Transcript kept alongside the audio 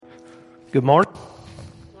Good morning.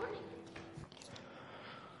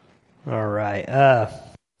 All right.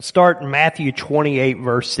 Start in Matthew 28,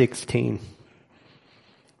 verse 16.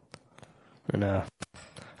 And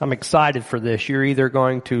I'm excited for this. You're either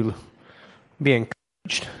going to be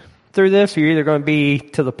encouraged through this, or you're either going to be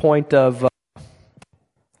to the point of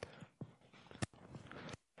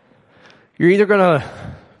you're either going to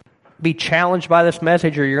be challenged by this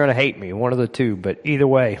message, or you're going to hate me. One of the two. But either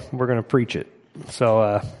way, we're going to preach it.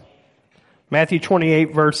 So Matthew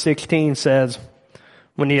 28, verse 16 says,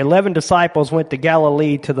 "When the 11 disciples went to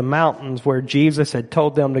Galilee to the mountains where Jesus had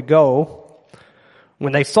told them to go,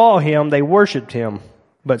 when they saw him, they worshipped him,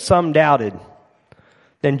 but some doubted.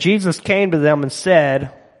 Then Jesus came to them and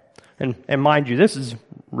said," and mind you, this is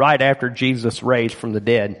right after Jesus raised from the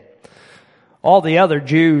dead. All the other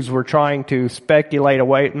Jews were trying to speculate a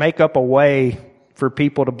way, make up a way for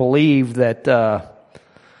people to believe that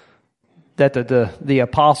the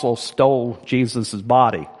apostles stole Jesus'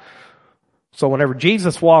 body. So whenever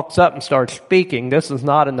Jesus walks up and starts speaking, this is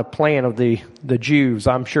not in the plan of the Jews.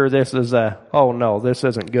 I'm sure this is oh no, this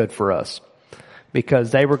isn't good for us.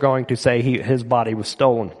 Because they were going to say his body was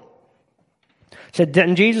stolen. Said,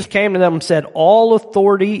 then Jesus came to them and said, "All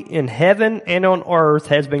authority in heaven and on earth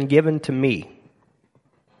has been given to me.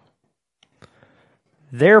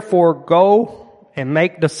 Therefore go and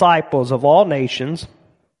make disciples of all nations,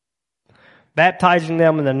 baptizing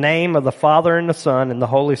them in the name of the Father and the Son and the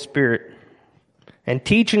Holy Spirit, and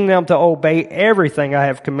teaching them to obey everything I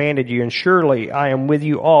have commanded you. And surely I am with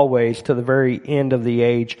you always to the very end of the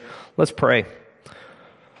age." Let's pray.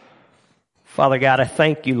 Father God, I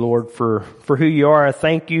thank you, Lord, for who you are. I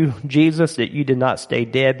thank you, Jesus, that you did not stay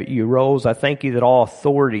dead, but you rose. I thank you that all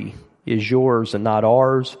authority is yours and not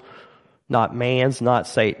ours, not man's, not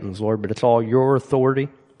Satan's, Lord, but it's all your authority.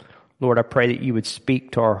 Lord, I pray that you would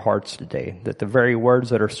speak to our hearts today, that the very words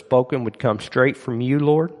that are spoken would come straight from you,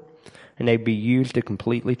 Lord, and they'd be used to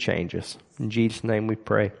completely change us. In Jesus' name we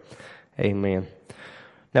pray. Amen.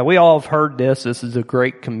 Now, we all have heard this. This is a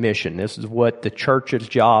great commission. This is what the church's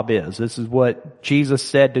job is. This is what Jesus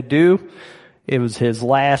said to do. It was his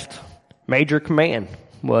last major command,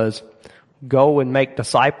 was go and make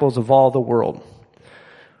disciples of all the world.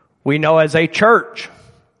 We know as a church,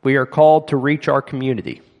 we are called to reach our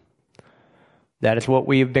community. That is what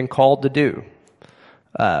we have been called to do,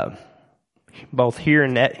 both here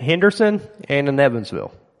in Henderson and in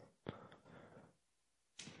Evansville.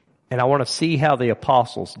 And I want to see how the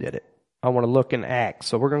apostles did it. I want to look in Acts.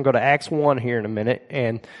 So we're going to go to Acts 1 here in a minute,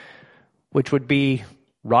 and which would be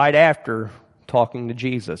right after talking to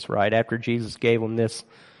Jesus, right after Jesus gave them this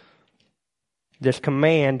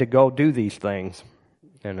command to go do these things.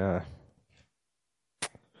 And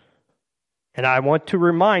I want to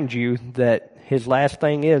remind you that his last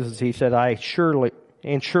thing is he said, surely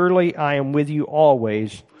I am with you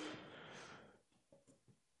always.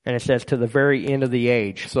 And it says to the very end of the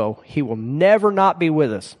age. So he will never not be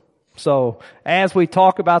with us. So as we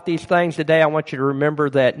talk about these things today, I want you to remember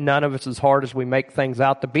that none of it's as hard as we make things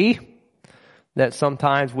out to be. That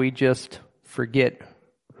sometimes we just forget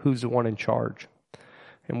who's the one in charge.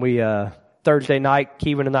 And we, Thursday night,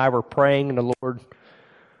 Kevin and I were praying and the Lord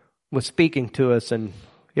was speaking to us, and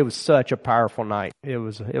it was such a powerful night. It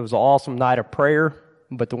was an awesome night of prayer.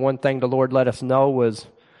 But the one thing the Lord let us know was,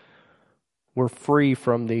 we're free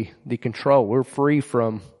from the control. We're free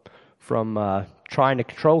from trying to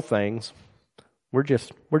control things. We're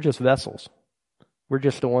just vessels. We're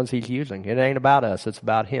just the ones he's using. It ain't about us. It's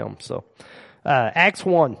about him. So, Acts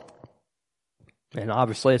 1. And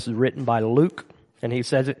obviously this is written by Luke. And he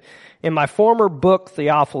says it, "In my former book,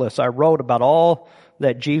 Theophilus, I wrote about all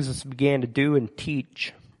that Jesus began to do and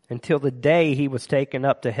teach until the day he was taken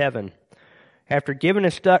up to heaven, after giving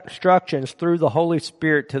instructions through the Holy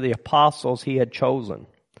Spirit to the apostles he had chosen."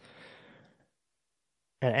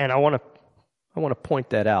 And I want to point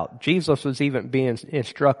that out. Jesus was even being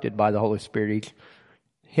instructed by the Holy Spirit.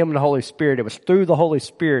 Him and the Holy Spirit, it was through the Holy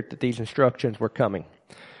Spirit that these instructions were coming.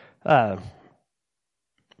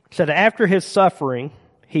 Said after his suffering,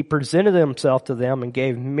 he presented himself to them and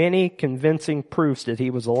gave many convincing proofs that he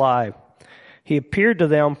was alive. He appeared to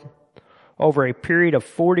them over a period of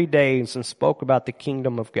 40 days and spoke about the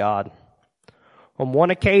kingdom of God. On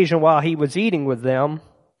one occasion, while he was eating with them,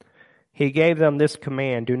 he gave them this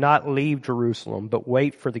command: "Do not leave Jerusalem, but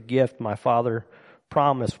wait for the gift my Father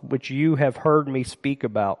promised, which you have heard me speak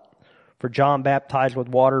about. For John baptized with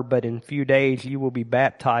water, but in a few days you will be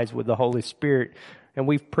baptized with the Holy Spirit." And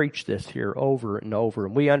we've preached this here over and over,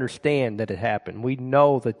 and we understand that it happened. We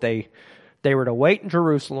know that they were to wait in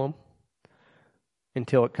Jerusalem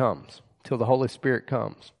until it comes, till the Holy Spirit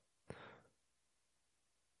comes.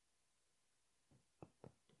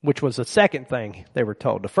 which was the second thing they were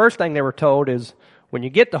told. The first thing they were told is, when you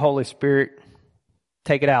get the Holy Spirit,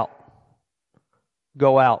 take it out.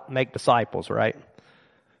 Go out, make disciples, right?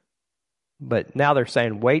 But now they're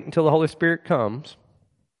saying, wait until the Holy Spirit comes.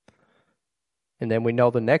 And then we know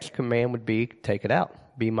the next command would be, take it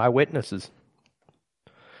out. Be my witnesses.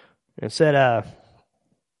 It said,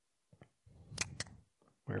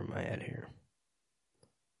 where am I at here?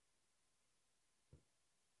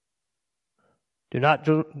 Do not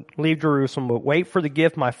leave Jerusalem, but wait for the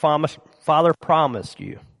gift my Father promised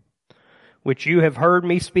you, which you have heard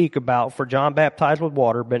me speak about. For John baptized with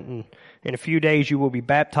water, but in a few days you will be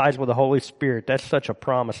baptized with the Holy Spirit. That's such a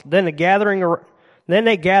promise. Then they gathered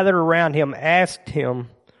around him, asked him,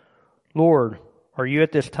 Lord, are you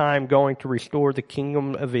at this time going to restore the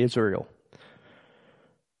kingdom of Israel?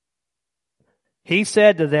 He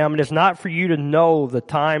said to them, it is not for you to know the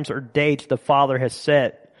times or dates the Father has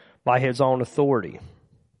set by his own authority.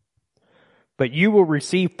 But you will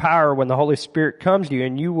receive power when the Holy Spirit comes to you,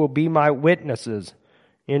 and you will be my witnesses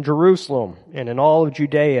in Jerusalem and in all of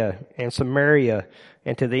Judea and Samaria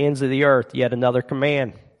and to the ends of the earth. Yet another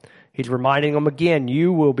command. He's reminding them again,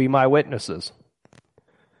 you will be my witnesses.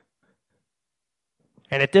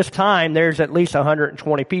 And at this time, there's at least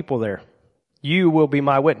 120 people there. You will be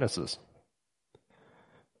my witnesses.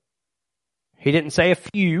 He didn't say a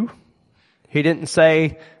few. He didn't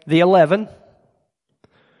say the 11.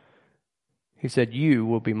 He said, you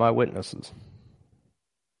will be my witnesses.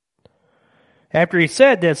 After he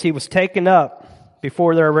said this, he was taken up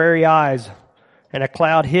before their very eyes, and a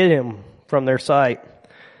cloud hid him from their sight.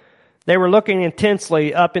 They were looking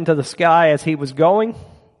intensely up into the sky as he was going,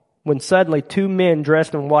 when suddenly 2 men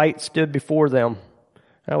dressed in white stood before them.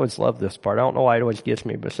 I always love this part. I don't know why it always gets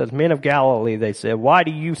me, but it says, Men of Galilee, they said, why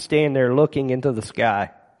do you stand there looking into the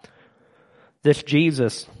sky? This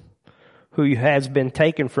Jesus, who has been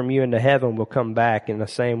taken from you into heaven, will come back in the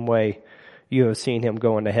same way you have seen him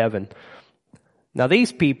go into heaven. Now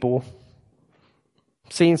these people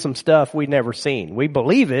seen some stuff we'd never seen. We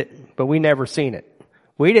believe it, but we never seen it.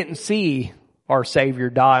 We didn't see our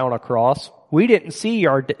Savior die on a cross. We didn't see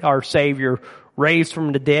our Savior raised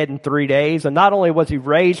from the dead in 3 days. And not only was he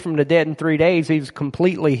raised from the dead in 3 days, he was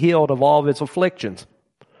completely healed of all of his afflictions.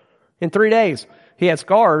 In 3 days. He had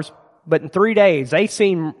scars, but in 3 days, they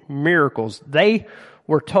seen miracles. They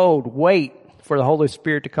were told, wait for the Holy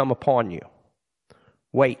Spirit to come upon you.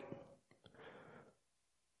 Wait.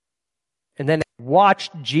 And then they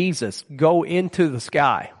watched Jesus go into the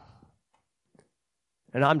sky.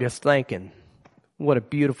 And I'm just thinking, what a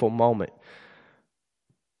beautiful moment.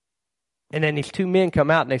 And then these 2 men come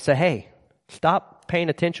out and they say, hey, stop paying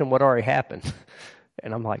attention to what already happened.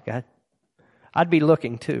 And I'm like, I'd be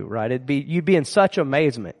looking too, right? You'd be in such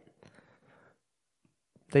amazement.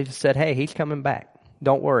 They just said, hey, he's coming back.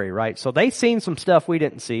 Don't worry, right? So they seen some stuff we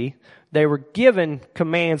didn't see. They were given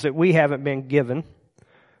commands that we haven't been given.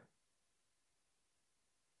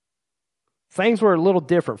 Things were a little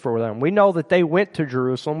different for them. We know that they went to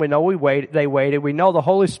Jerusalem. We know they waited. We know the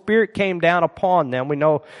Holy Spirit came down upon them. We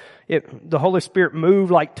know the Holy Spirit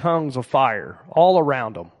moved like tongues of fire all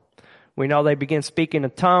around them. We know they began speaking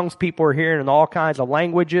in tongues. People were hearing in all kinds of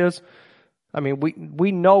languages. I mean,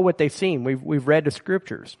 we know what they've seen. We've read the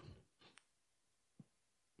scriptures.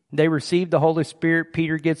 They received the Holy Spirit.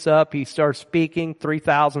 Peter gets up. He starts speaking.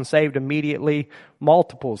 3,000 saved immediately.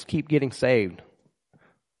 Multiples keep getting saved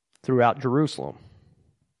throughout Jerusalem.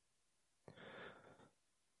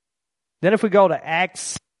 Then if we go to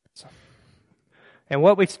Acts 6, and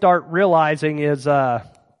what we start realizing is Acts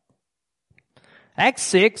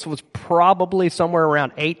 6 was probably somewhere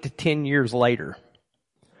around 8 to 10 years later.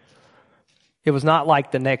 It was not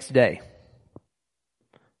like the next day.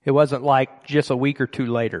 It wasn't like just a week or two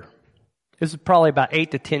later. This is probably about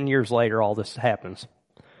 8 to 10 years later all this happens.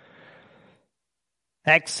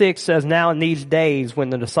 Acts 6 says, now in these days when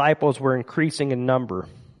the disciples were increasing in number,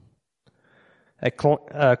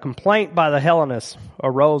 a complaint by the Hellenists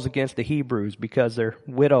arose against the Hebrews because their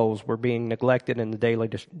widows were being neglected in the daily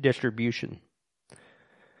distribution.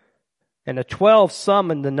 And the 12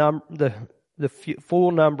 summoned the full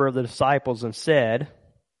number of the disciples and said,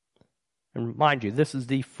 and mind you, this is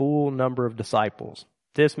the full number of disciples.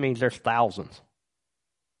 This means there's thousands.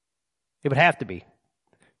 It would have to be,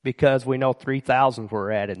 because we know 3,000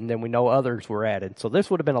 were added, and then we know others were added. So this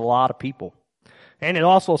would have been a lot of people. And it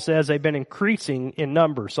also says they've been increasing in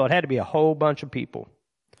number, so it had to be a whole bunch of people.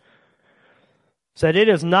 Said, it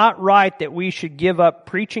is not right that we should give up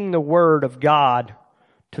preaching the word of God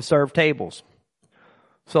to serve tables.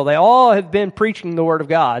 So they all have been preaching the word of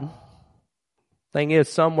God. Thing is,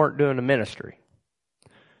 some weren't doing the ministry.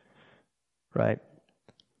 Right?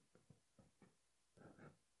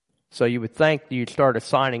 So you would think you'd start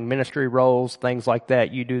assigning ministry roles, things like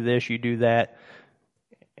that. You do this, you do that.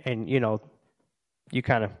 And, you know, you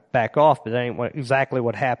kind of back off, but that ain't exactly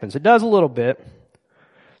what happens. It does a little bit. It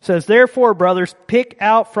says, therefore, brothers, pick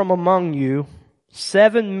out from among you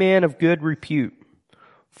 7 men of good repute,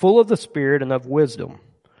 full of the Spirit and of wisdom,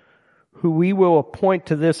 who we will appoint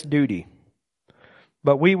to this duty.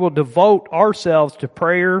 But we will devote ourselves to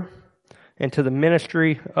prayer and to the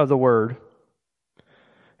ministry of the word.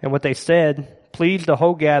 And what they said pleased the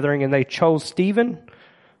whole gathering, and they chose Stephen,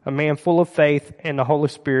 a man full of faith and the Holy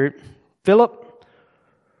Spirit, Philip,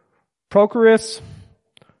 Prochorus,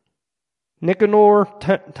 Nicanor,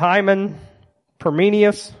 Timon,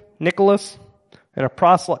 Parmenius, Nicholas, and a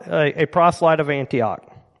proselyte of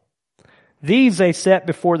Antioch. These they set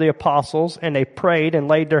before the apostles, and they prayed and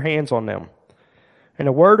laid their hands on them. And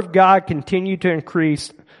the word of God continued to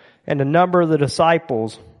increase, and the number of the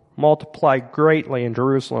disciples multiplied greatly in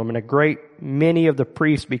Jerusalem, and a great many of the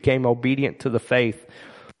priests became obedient to the faith.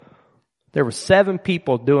 There were 7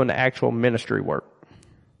 people doing the actual ministry work.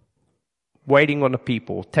 Waiting on the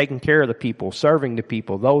people, taking care of the people, serving the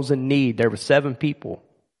people, those in need. There were 7 people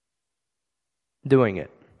doing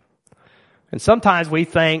it. And sometimes we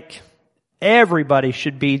think everybody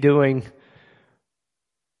should be doing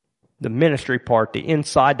the ministry part, the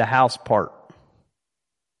inside the house part.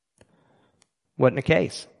 Wasn't the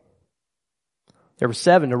case. There were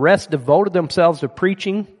 7. The rest devoted themselves to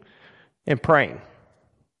preaching and praying.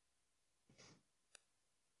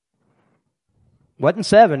 Wasn't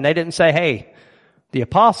 7. They didn't say, hey, the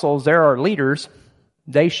apostles, they're our leaders.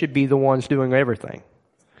 They should be the ones doing everything.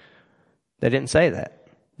 They didn't say that.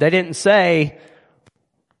 They didn't say,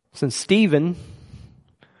 since Stephen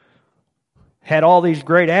had all these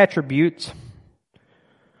great attributes,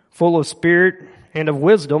 full of spirit and of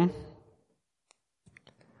wisdom,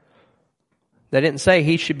 they didn't say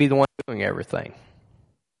he should be the one doing everything.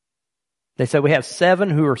 They said we have 7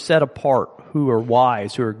 who are set apart, who are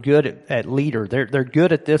wise, who are good at leader. They're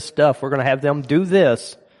good at this stuff. We're going to have them do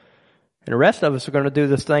this. And the rest of us are going to do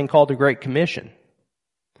this thing called the Great Commission.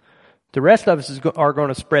 The rest of us are going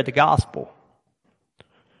to spread the gospel.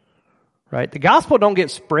 Right? The gospel don't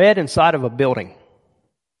get spread inside of a building.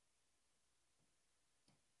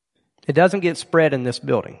 It doesn't get spread in this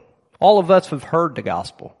building. All of us have heard the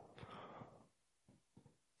gospel.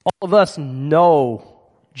 All of us know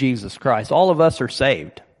Jesus Christ. All of us are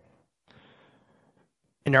saved.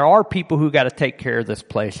 And there are people who got to take care of this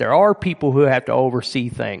place. There are people who have to oversee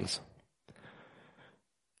things.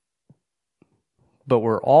 But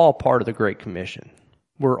we're all part of the Great Commission.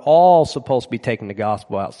 We're all supposed to be taking the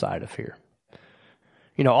gospel outside of here.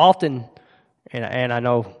 You know, often, and I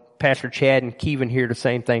know Pastor Chad and Kevin hear the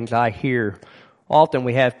same things I hear. Often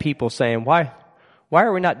we have people saying, why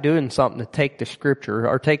are we not doing something to take the scripture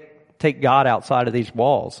or take God outside of these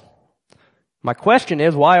walls? My question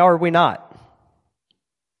is, why are we not?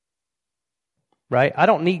 Right? I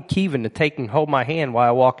don't need Kevin to take and hold my hand while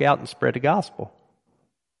I walk out and spread the gospel.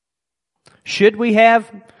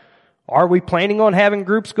 Are we planning on having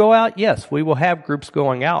groups go out? Yes, we will have groups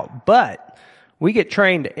going out. But we get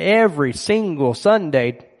trained every single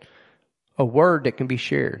Sunday a word that can be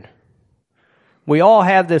shared. We all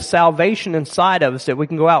have this salvation inside of us that we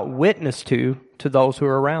can go out and witness to those who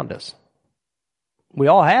are around us. We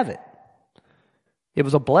all have it. It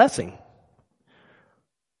was a blessing.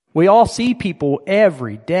 We all see people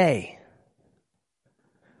every day.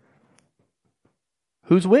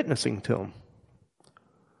 Who's witnessing to them?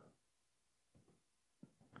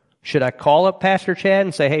 Should I call up Pastor Chad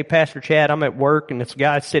and say, hey, Pastor Chad, I'm at work and this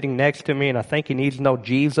guy's sitting next to me and I think he needs to know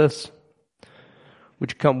Jesus.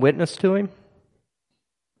 Would you come witness to him?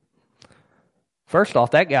 First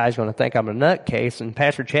off, that guy's going to think I'm a nutcase, and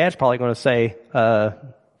Pastor Chad's probably going to say,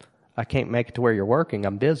 I can't make it to where you're working.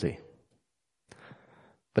 I'm busy.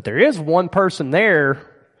 But there is one person there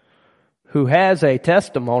who has a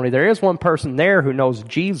testimony. There is one person there who knows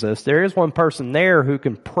Jesus. There is one person there who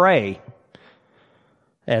can pray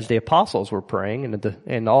as the apostles were praying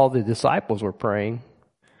and all the disciples were praying,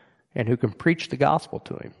 and who can preach the gospel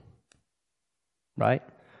to him. Right?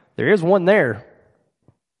 There is one there,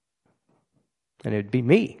 and it'd be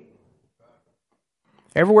me.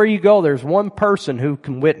 Everywhere you go, there's one person who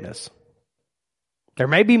can witness. There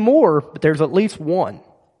may be more, but there's at least one.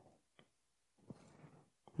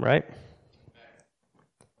 Right?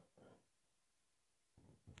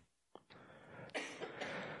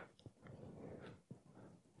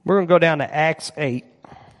 We're going to go down to Acts 8,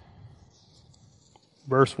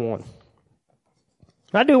 verse 1.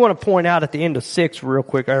 I do want to point out at the end of 6 real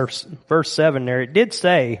quick, or verse 7 there, it did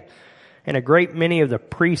say, and a great many of the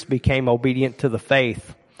priests became obedient to the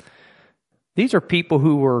faith. These are people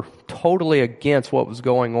who were totally against what was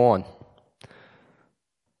going on.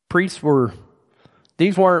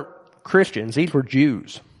 These weren't Christians, these were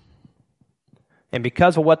Jews. And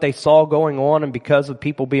because of what they saw going on, and because of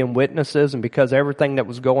people being witnesses, and because of everything that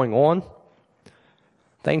was going on,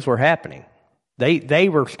 things were happening. They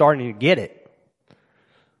were starting to get it.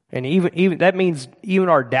 And even that means even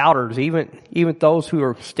our doubters, even those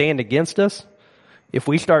who stand against us, if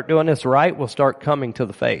we start doing this right, we'll start coming to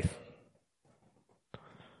the faith.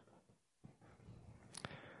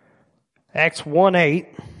 Acts 1:8,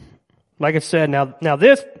 like I said, now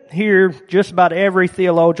this here, just about every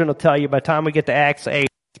theologian will tell you by the time we get to Acts 8,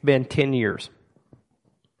 it's been 10 years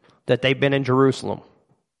that they've been in Jerusalem.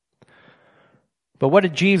 But what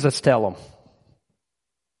did Jesus tell them?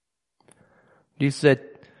 He said,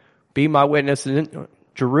 be my witness in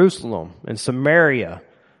Jerusalem and Samaria,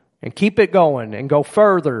 and keep it going and go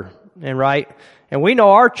further, and right? And we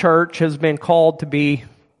know our church has been called to be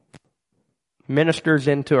ministers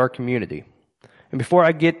into our community. And before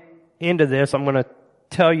I get into this, I'm going to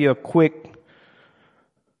tell you a quick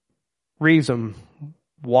reason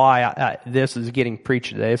why this is getting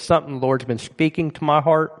preached today. It's something the Lord's been speaking to my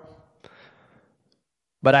heart.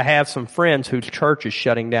 But I have some friends whose church is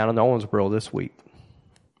shutting down in Owensboro this week.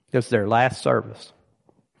 It's their last service.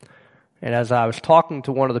 And as I was talking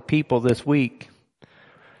to one of the people this week,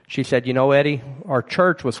 she said, you know, Eddie, our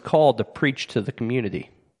church was called to preach to the community.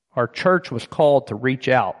 Our church was called to reach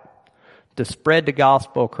out, to spread the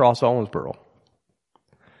gospel across Owensboro.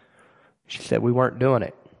 She said we weren't doing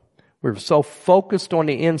it. We were so focused on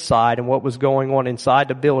the inside and what was going on inside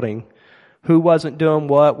the building, who wasn't doing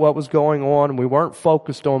what was going on, and we weren't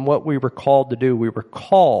focused on what we were called to do. We were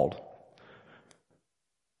called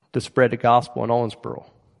to spread the gospel in Owensboro.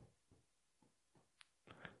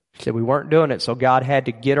 She said we weren't doing it, so God had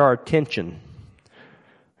to get our attention.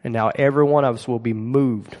 And now every one of us will be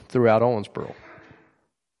moved throughout Owensboro.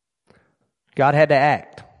 God had to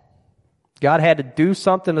act. God had to do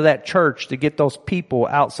something to that church to get those people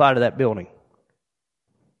outside of that building.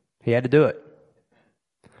 He had to do it.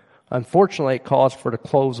 Unfortunately, it caused for the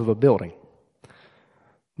close of a building.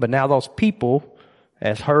 But now those people,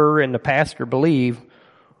 as her and the pastor believe,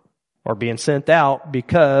 are being sent out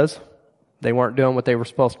because they weren't doing what they were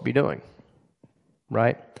supposed to be doing.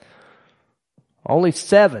 Right? Only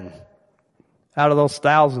 7 out of those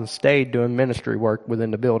 1,000 stayed doing ministry work within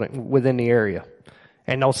the building, within the area.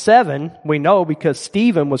 And those 7, we know because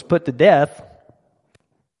Stephen was put to death,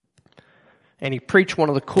 and he preached one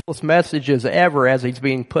of the coolest messages ever as he's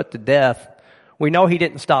being put to death. We know he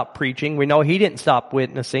didn't stop preaching. We know he didn't stop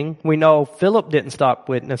witnessing. We know Philip didn't stop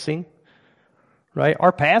witnessing. Right?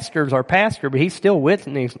 Our pastor's our pastor, but he's still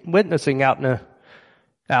witnessing out in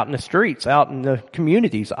the streets, out in the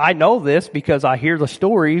communities. I know this because I hear the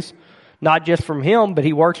stories, not just from him, but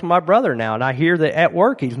he works with my brother now. And I hear that at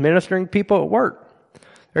work, he's ministering to people at work.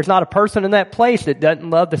 There's not a person in that place that doesn't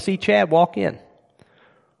love to see Chad walk in.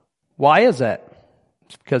 Why is that?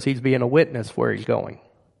 It's because he's being a witness where he's going.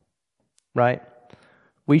 Right?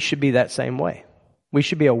 We should be that same way. We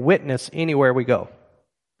should be a witness anywhere we go.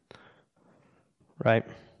 Right?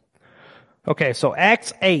 Okay, so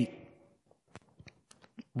Acts 8.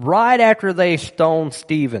 Right after they stoned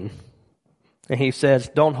Stephen, and he says,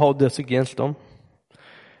 don't hold this against them.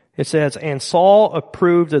 It says, and Saul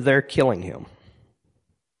approved of their killing him.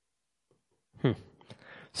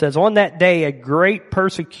 It says, on that day, a great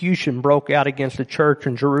persecution broke out against the church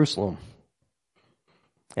in Jerusalem.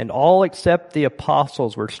 And all except the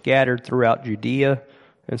apostles were scattered throughout Judea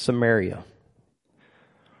and Samaria.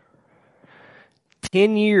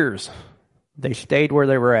 10 years they stayed where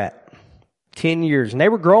they were at. 10 years. And they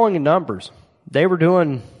were growing in numbers. They were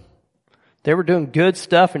doing good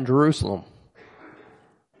stuff in Jerusalem.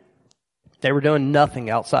 They were doing nothing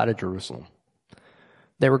outside of Jerusalem.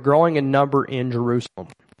 They were growing in number in Jerusalem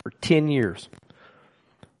for 10 years.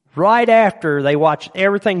 Right after they watched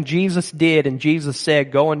everything Jesus did and Jesus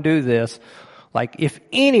said, go and do this, like if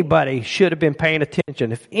anybody should have been paying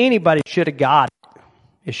attention, if anybody should have got it,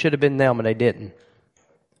 it should have been them, and they didn't.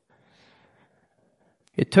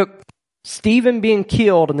 It took Stephen being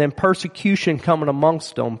killed and then persecution coming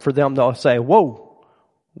amongst them for them to say, whoa,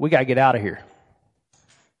 we got to get out of here.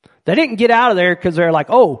 They didn't get out of there because they're like,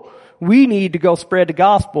 oh, we need to go spread the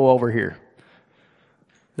gospel over here.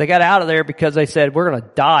 They got out of there because they said, we're going to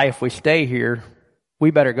die if we stay here. We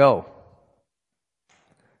better go.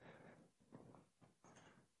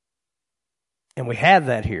 And we have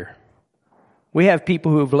that here. We have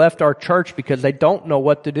people who have left our church because they don't know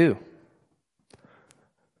what to do.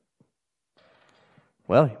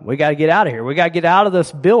 Well, we got to get out of here. We got to get out of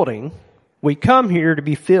this building. We come here to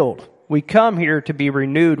be filled. We come here to be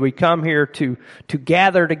renewed. We come here to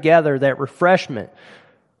gather together, that refreshment.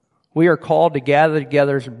 We are called to gather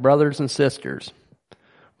together as brothers and sisters.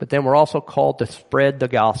 But then we're also called to spread the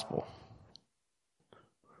gospel.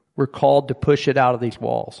 We're called to push it out of these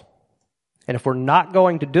walls. And if we're not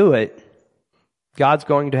going to do it, God's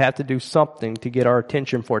going to have to do something to get our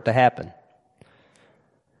attention for it to happen.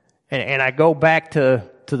 And I go back to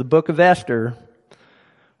the book of Esther,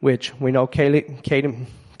 which we know Kaylee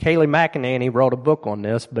McEnany wrote a book on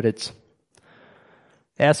this, but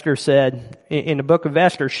Esther said, in the book of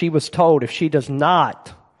Esther, she was told if she does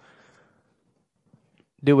not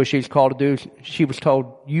do what she's called to do, she was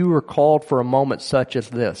told, you are called for a moment such as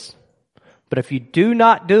this. But if you do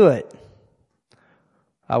not do it,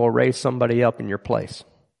 I will raise somebody up in your place.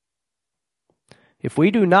 If we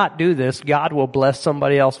do not do this, God will bless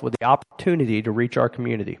somebody else with the opportunity to reach our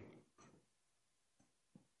community.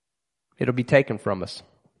 It'll be taken from us.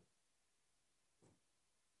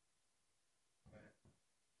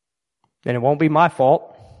 And it won't be my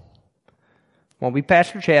fault. It won't be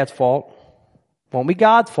Pastor Chad's fault. It won't be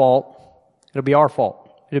God's fault. It'll be our fault.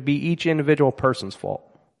 It'll be each individual person's fault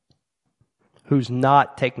who's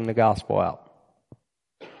not taking the gospel out.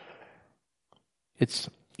 It's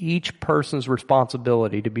each person's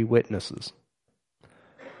responsibility to be witnesses.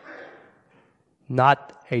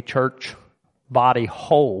 Not a church body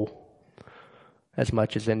whole as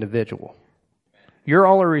much as individual. You're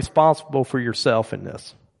only responsible for yourself in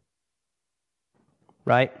this.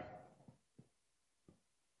 Right?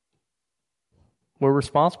 We're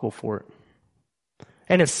responsible for it.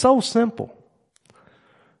 And it's so simple.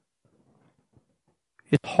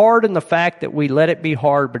 It's hard in the fact that we let it be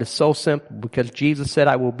hard, but it's so simple because Jesus said,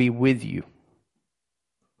 I will be with you.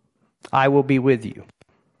 I will be with you.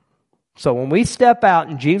 So when we step out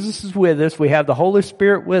and Jesus is with us, we have the Holy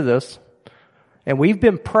Spirit with us, and we've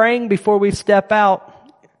been praying before we step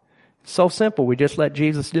out. It's so simple. We just let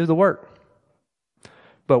Jesus do the work.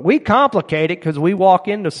 But we complicate it because we walk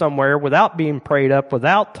into somewhere without being prayed up,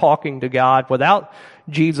 without talking to God, without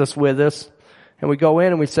Jesus with us, and we go in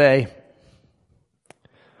and we say,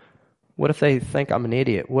 what if they think I'm an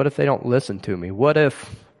idiot? What if they don't listen to me? What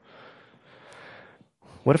if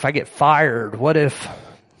I get fired? What if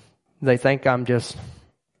they think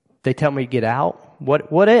they tell me to get out?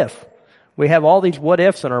 What if? We have all these what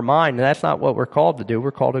ifs in our mind, and that's not what we're called to do.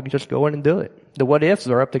 We're called to just go in and do it. The what ifs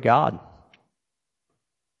are up to God.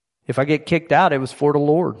 If I get kicked out, it was for the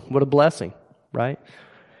Lord. What a blessing, right?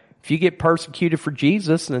 If you get persecuted for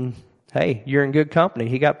Jesus, then hey, you're in good company.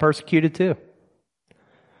 He got persecuted too.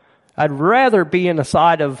 I'd rather be in the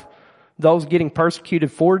side of those getting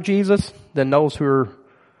persecuted for Jesus than those who are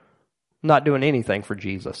not doing anything for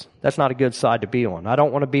Jesus. That's not a good side to be on. I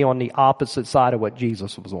don't want to be on the opposite side of what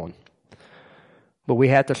Jesus was on. But we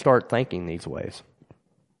have to start thinking these ways.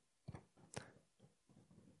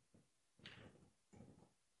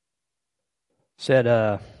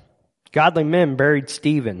 Said, godly men buried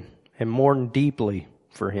Stephen and mourned deeply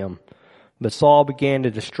for him. But Saul began to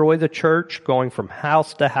destroy the church, going from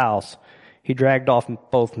house to house. He dragged off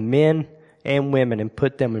both men and women and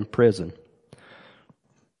put them in prison.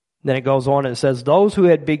 Then it goes on and it says, those who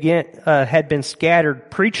had been scattered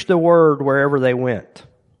preached the word wherever they went.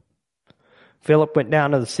 Philip went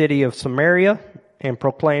down to the city of Samaria and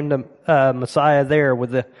proclaimed the Messiah there.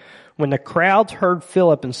 When the crowds heard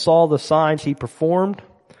Philip and saw the signs he performed,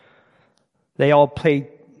 they all paid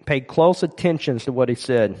close attention to what he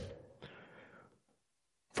said.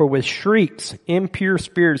 For with shrieks, impure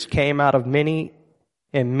spirits came out of many,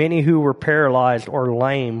 and many who were paralyzed or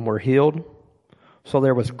lame were healed. So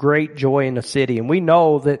there was great joy in the city. And we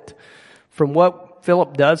know that from what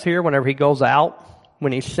Philip does here, whenever he goes out,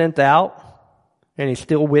 when he's sent out, and he's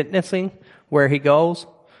still witnessing where he goes,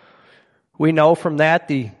 we know from that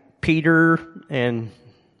the Peter and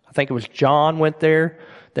I think it was John went there.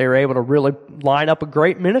 They were able to really line up a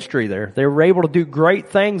great ministry there. They were able to do great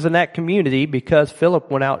things in that community because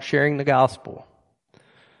Philip went out sharing the gospel.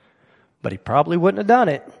 But he probably wouldn't have done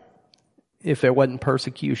it if there wasn't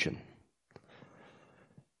persecution.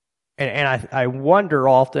 And I wonder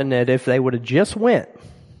often that if they would have just went,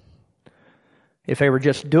 if they were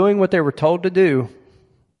just doing what they were told to do,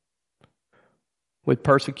 would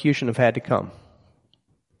persecution have had to come?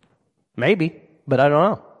 Maybe, but I don't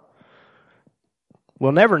know.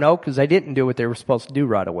 We'll never know because they didn't do what they were supposed to do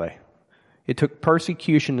right away. It took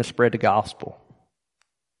persecution to spread the gospel.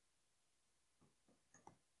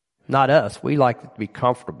 Not us. We like to be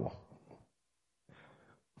comfortable.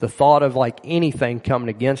 The thought of like anything coming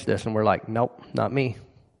against us and we're like, nope, not me.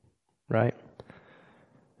 Right?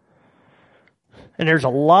 And there's a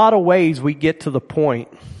lot of ways we get to the point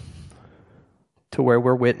to where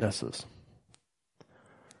we're witnesses.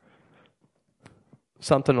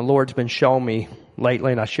 Something the Lord's been showing me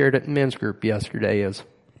lately, and I shared it in men's group yesterday, is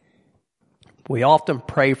we often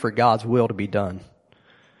pray for God's will to be done.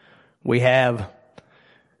 We have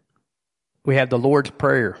the Lord's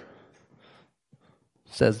Prayer.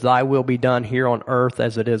 It says, "Thy will be done here on earth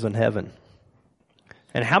as it is in heaven."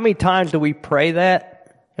 And how many times do we pray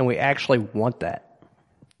that and we actually want that?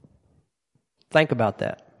 Think about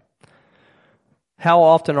that. How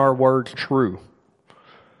often are words true?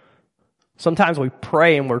 Sometimes we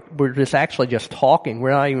pray and we're just talking.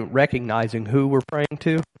 We're not even recognizing who we're praying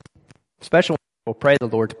to. Especially when people pray the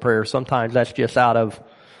Lord's Prayer. Sometimes that's just out of,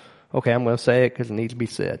 okay, I'm going to say it because it needs to be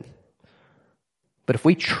said. But if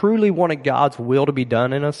we truly wanted God's will to be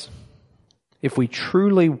done in us, if we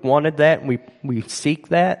truly wanted that and we seek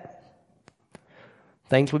that,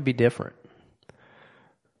 things would be different.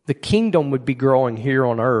 The kingdom would be growing here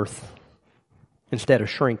on earth instead of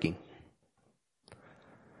shrinking.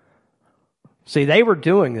 See, they were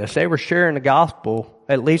doing this. They were sharing the gospel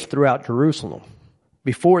at least throughout Jerusalem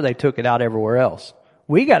before they took it out everywhere else.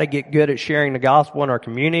 We got to get good at sharing the gospel in our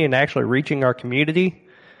community and actually reaching our community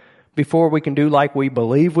before we can do like we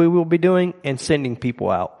believe we will be doing and sending people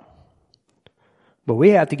out. But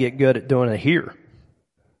we have to get good at doing it here.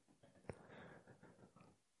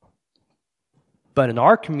 But in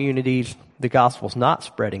our communities, the gospel's not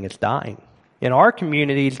spreading, it's dying. In our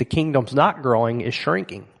communities, the kingdom's not growing, it's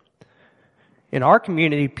shrinking. In our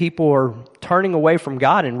community, people are turning away from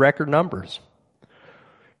God in record numbers.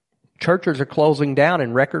 Churches are closing down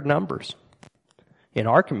in record numbers. In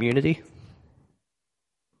our community.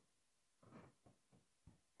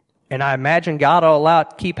 And I imagine God will allow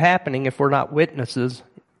it to keep happening if we're not witnesses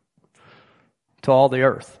to all the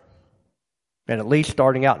earth. And at least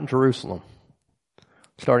starting out in Jerusalem.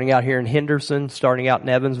 Starting out here in Henderson, starting out in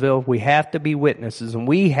Evansville, we have to be witnesses and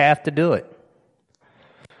we have to do it.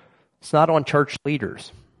 It's not on church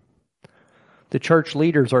leaders. The church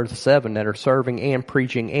leaders are the 7 that are serving and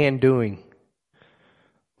preaching and doing.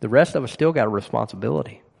 The rest of us still got a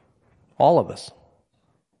responsibility. All of us.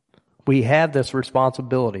 We have this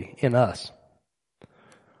responsibility in us.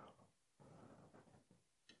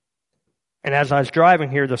 And as I was driving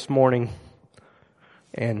here this morning,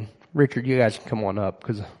 and Richard, you guys can come on up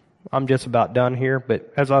because I'm just about done here.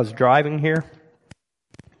 But as I was driving here,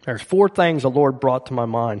 there's 4 things the Lord brought to my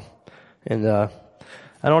mind. And I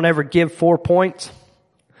don't ever give 4 points.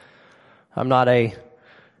 I'm not a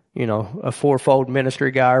 4-fold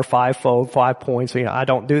ministry guy or 5-fold, 5 points. I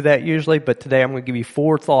don't do that usually, but today I'm going to give you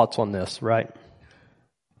 4 thoughts on this, right?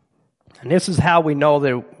 And this is how we know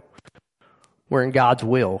that we're in God's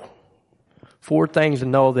will. 4 things to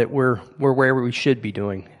know that we're where we should be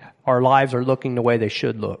doing. Our lives are looking the way they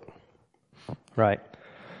should look, right?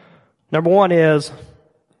 Number 1 is,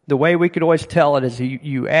 the way we could always tell it is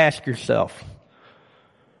you ask yourself,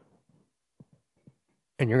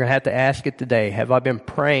 and you're going to have to ask it today, have I been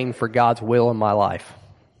praying for God's will in my life?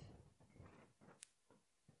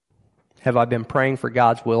 Have I been praying for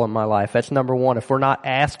God's will in my life? That's number 1. If we're not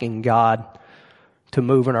asking God to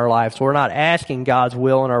move in our lives, so we're not asking God's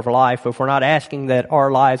will in our life, if we're not asking that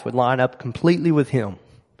our lives would line up completely with Him,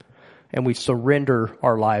 and we surrender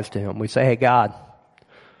our lives to Him. We say, hey, God,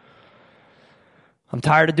 I'm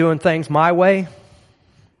tired of doing things my way.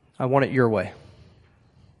 I want it your way.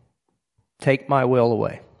 Take my will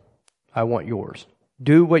away. I want yours.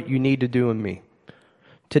 Do what you need to do in me.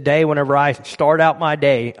 Today, whenever I start out my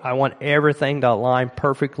day, I want everything to align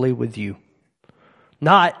perfectly with you.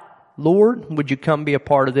 Not, Lord, would you come be a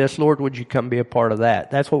part of this? Lord, would you come be a part of that?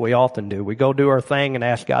 That's what we often do. We go do our thing and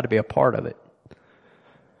ask God to be a part of it.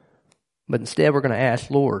 But instead, we're going to ask,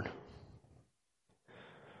 Lord,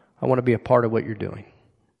 I want to be a part of what you're doing.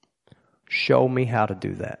 Show me how to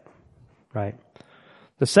do that, right?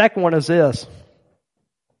 The second one is this.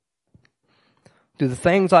 Do the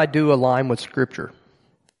things I do align with Scripture?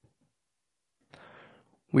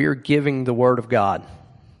 We are giving the Word of God.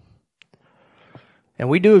 And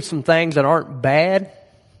we do some things that aren't bad,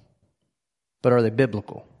 but are they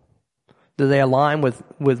biblical? Do they align with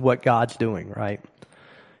what God's doing, right?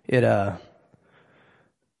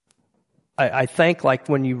 I think like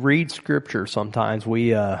when you read Scripture sometimes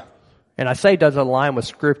and I say does it align with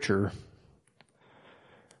Scripture,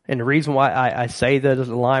 and the reason why I say that it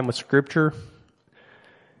align with Scripture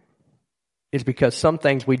is because some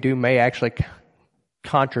things we do may actually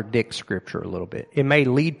contradict Scripture a little bit. It may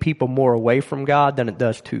lead people more away from God than it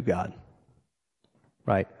does to God.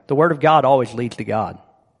 Right? The Word of God always leads to God.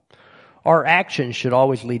 Our actions should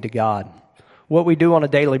always lead to God. What we do on a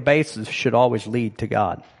daily basis should always lead to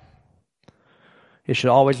God. It should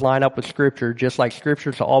always line up with Scripture, just like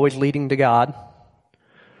Scripture is always leading to God.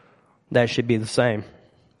 That should be the same.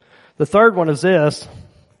 The third one is this.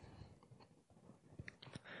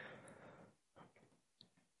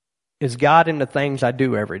 Is God in the things I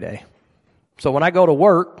do every day? So when I go to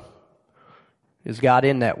work, is God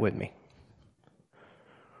in that with me?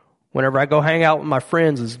 Whenever I go hang out with my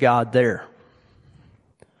friends, is God there?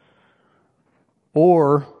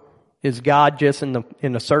 Or is God just in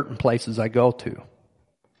the certain places I go to?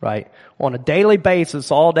 Right? On a daily basis,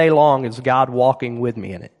 all day long, is God walking with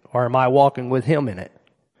me in it? Or am I walking with Him in it?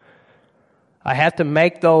 I have to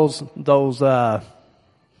make those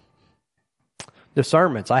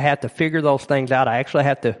discernments. I have to figure those things out. I actually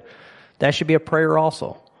have to, that should be a prayer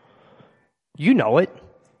also. You know it.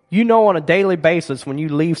 You know on a daily basis when you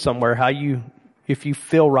leave somewhere if you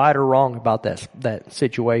feel right or wrong about that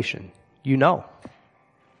situation. You know.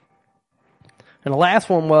 And the last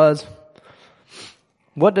one was,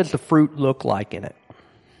 what does the fruit look like in it?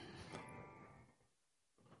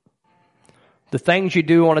 The things you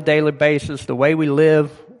do on a daily basis, the way we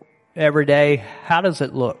live every day, how does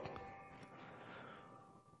it look?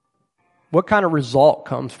 What kind of result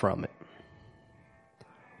comes from it?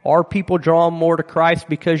 Are people drawn more to Christ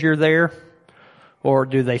because you're there? Or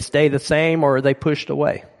do they stay the same, or are they pushed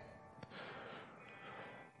away?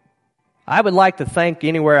 I would like to think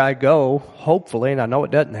anywhere I go, hopefully, and I know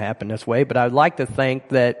it doesn't happen this way, but I would like to think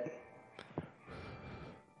that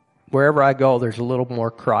wherever I go, there's a little more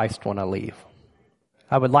Christ when I leave.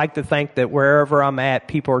 I would like to think that wherever I'm at,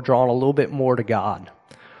 people are drawn a little bit more to God.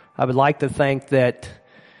 I would like to think that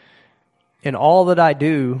in all that I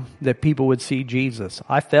do, that people would see Jesus.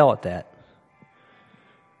 I fail at that.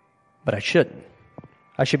 But I shouldn't.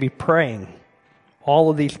 I should be praying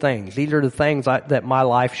all of these things. These are the things that my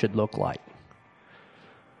life should look like.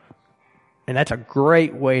 And that's a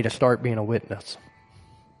great way to start being a witness.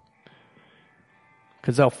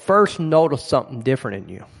 Because they'll first notice something different in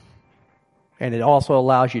you. And it also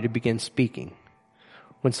allows you to begin speaking.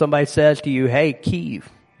 When somebody says to you, hey, Keeve,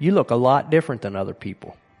 you look a lot different than other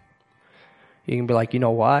people. You can be like, you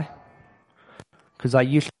know why? Because I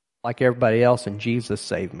used to look like everybody else and Jesus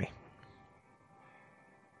saved me.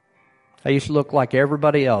 I used to look like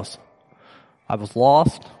everybody else. I was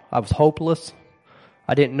lost. I was hopeless.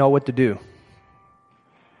 I didn't know what to do.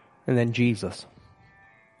 And then Jesus.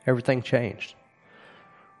 Everything changed.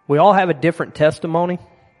 We all have a different testimony.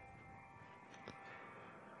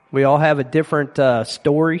 We all have a different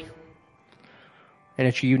story. And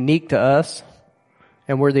it's unique to us.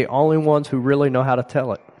 And we're the only ones who really know how to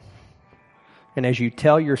tell it. And as you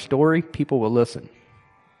tell your story, people will listen.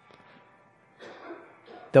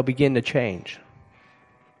 They'll begin to change.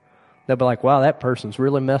 They'll be like, wow, that person's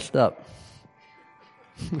really messed up.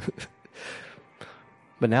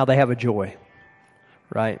 But now they have a joy.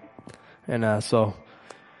 Right? And so,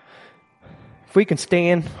 if we can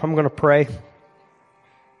stand, I'm going to pray.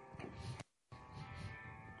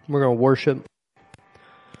 We're going to worship.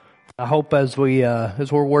 I hope as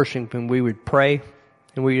we're worshiping, we would pray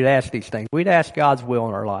and we would ask these things. We'd ask God's will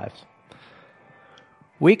in our lives.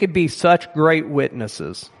 We could be such great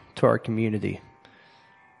witnesses to our community.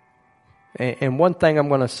 And one thing I'm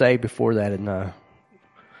going to say before that, and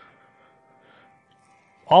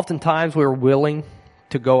oftentimes we're willing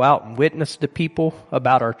to go out and witness to people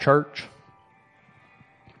about our church.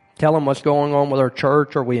 Tell them what's going on with our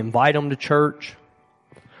church, or we invite them to church.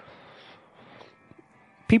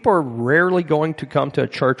 People are rarely going to come to a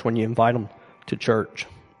church when you invite them to church.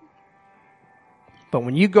 But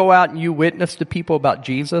when you go out and you witness to people about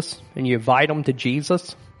Jesus, and you invite them to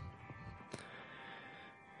Jesus,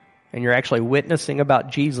 and you're actually witnessing about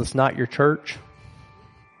Jesus, not your church,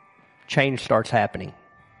 change starts happening.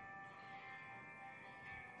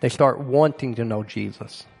 They start wanting to know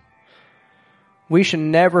Jesus. We should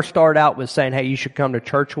never start out with saying, hey, you should come to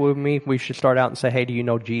church with me. We should start out and say, hey, do you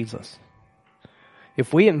know Jesus?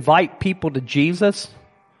 If we invite people to Jesus,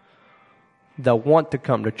 they'll want to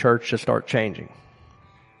come to church to start changing.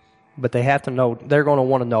 But they have to know, they're going to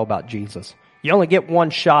want to know about Jesus. You only get one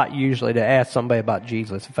shot usually to ask somebody about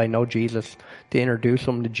Jesus. If they know Jesus, to introduce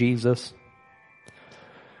them to Jesus.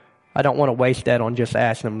 I don't want to waste that on just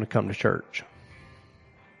asking them to come to church.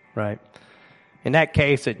 Right? In that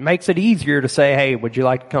case, it makes it easier to say, hey, would you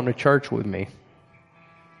like to come to church with me?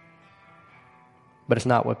 But it's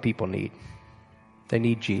not what people need. They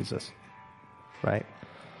need Jesus. Right?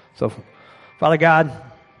 So, Father God,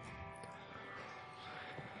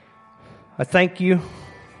 I thank you.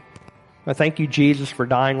 I thank you, Jesus, for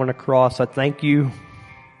dying on the cross. I thank you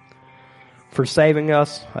for saving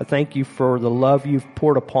us. I thank you for the love you've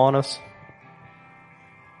poured upon us.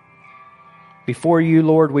 Before you,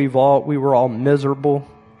 Lord, we were all miserable.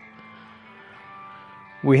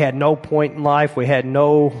 We had no point in life. We had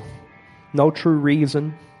no true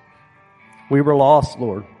reason. We were lost,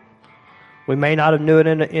 Lord. We may not have knew it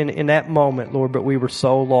in that moment, Lord, but we were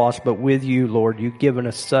so lost. But with you, Lord, you've given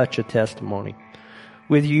us such a testimony.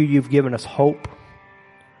 With you, you've given us hope.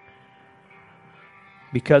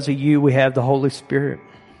 Because of you, we have the Holy Spirit.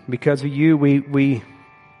 Because of you, we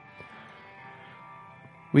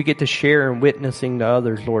get to share in witnessing to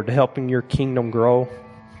others, Lord, to helping your kingdom grow.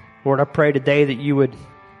 Lord, I pray today that you would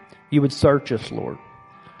search us, Lord.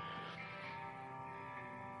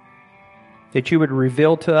 That you would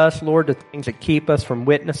reveal to us, Lord, the things that keep us from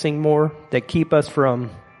witnessing more, that keep us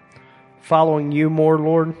from following you more,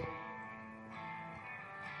 Lord.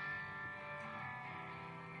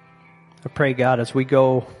 I pray, God, as we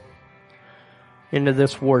go into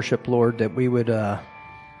this worship, Lord, that we would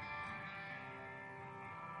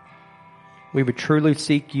truly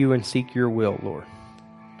seek you and seek your will, Lord.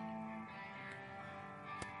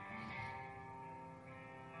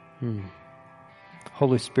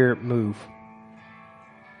 Holy Spirit, move.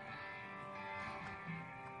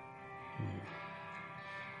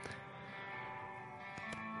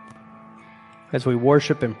 As we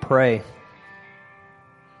worship and pray,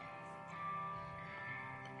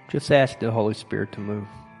 just ask the Holy Spirit to move.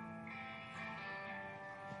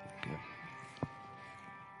 Good.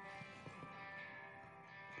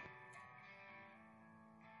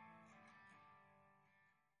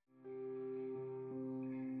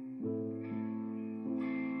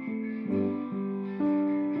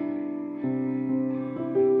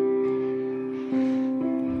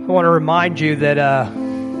 I want to remind you that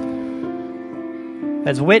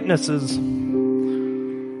as witnesses,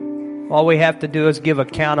 all we have to do is give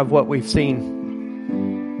account of what we've seen.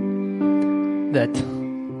 That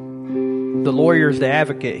the lawyer's the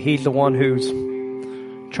advocate. He's the one who's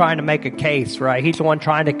trying to make a case, right? He's the one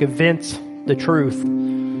trying to convince the truth.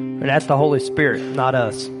 And that's the Holy Spirit, not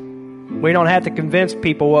us. We don't have to convince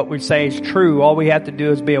people what we say is true. All we have to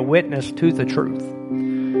do is be a witness to the truth.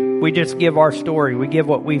 We just give our story. We give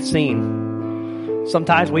what we've seen.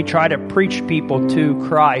 Sometimes we try to preach people to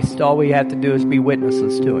Christ. All we have to do is be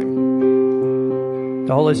witnesses to Him.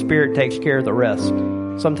 The Holy Spirit takes care of the rest.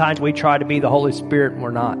 Sometimes we try to be the Holy Spirit and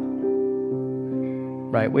we're not.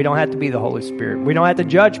 Right? We don't have to be the Holy Spirit. We don't have to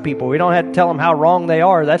judge people. We don't have to tell them how wrong they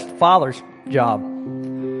are. That's the Father's job.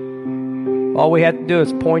 All we have to do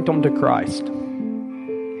is point them to Christ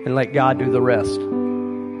and let God do the rest.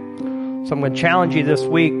 So I'm going to challenge you this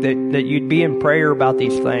week that you'd be in prayer about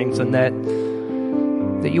these things and that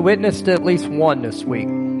you witnessed to at least one this week.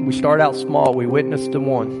 We start out small. We witnessed to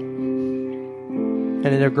one. And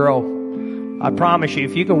then they'll grow. I promise you,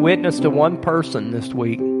 if you can witness to one person this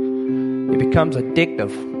week, it becomes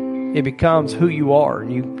addictive. It becomes who you are.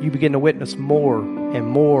 And you begin to witness more and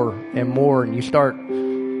more and more. And you start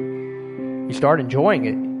enjoying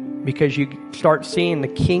it because you start seeing the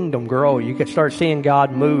kingdom grow. You can start seeing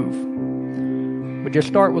God move. But just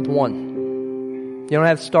start with one. You don't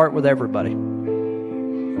have to start with everybody.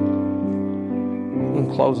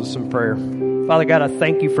 We'll close with some prayer. Father God, I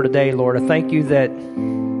thank you for today, Lord. I thank you that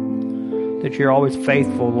you're always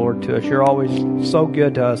faithful, Lord, to us. You're always so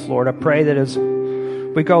good to us, Lord. I pray that as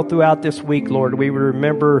we go throughout this week, Lord, we would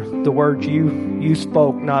remember the words you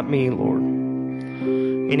spoke, not me, Lord.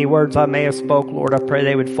 Any words I may have spoke, Lord, I pray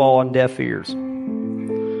they would fall on deaf ears.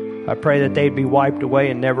 I pray that they'd be wiped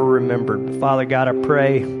away and never remembered. Father God, I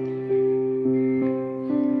pray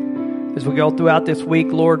as we go throughout this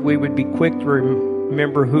week, Lord, we would be quick to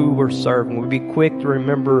remember who we're serving. We'd be quick to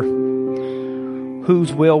remember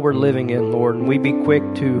whose will we're living in, Lord. And we'd be quick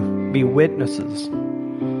to be witnesses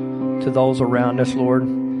to those around us, Lord.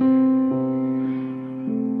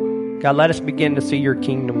 God, let us begin to see your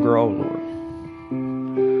kingdom grow, Lord.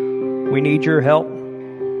 We need your help.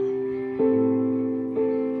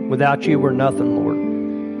 Without you, we're nothing, Lord.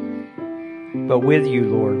 But with you,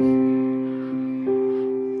 Lord,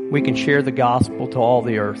 we can share the gospel to all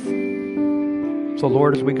the earth. So,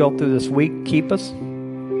 Lord, as we go through this week, keep us.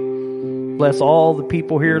 Bless all the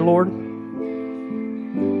people here, Lord.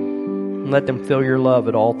 And let them feel your love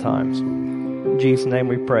at all times. In Jesus' name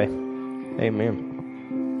we pray. Amen.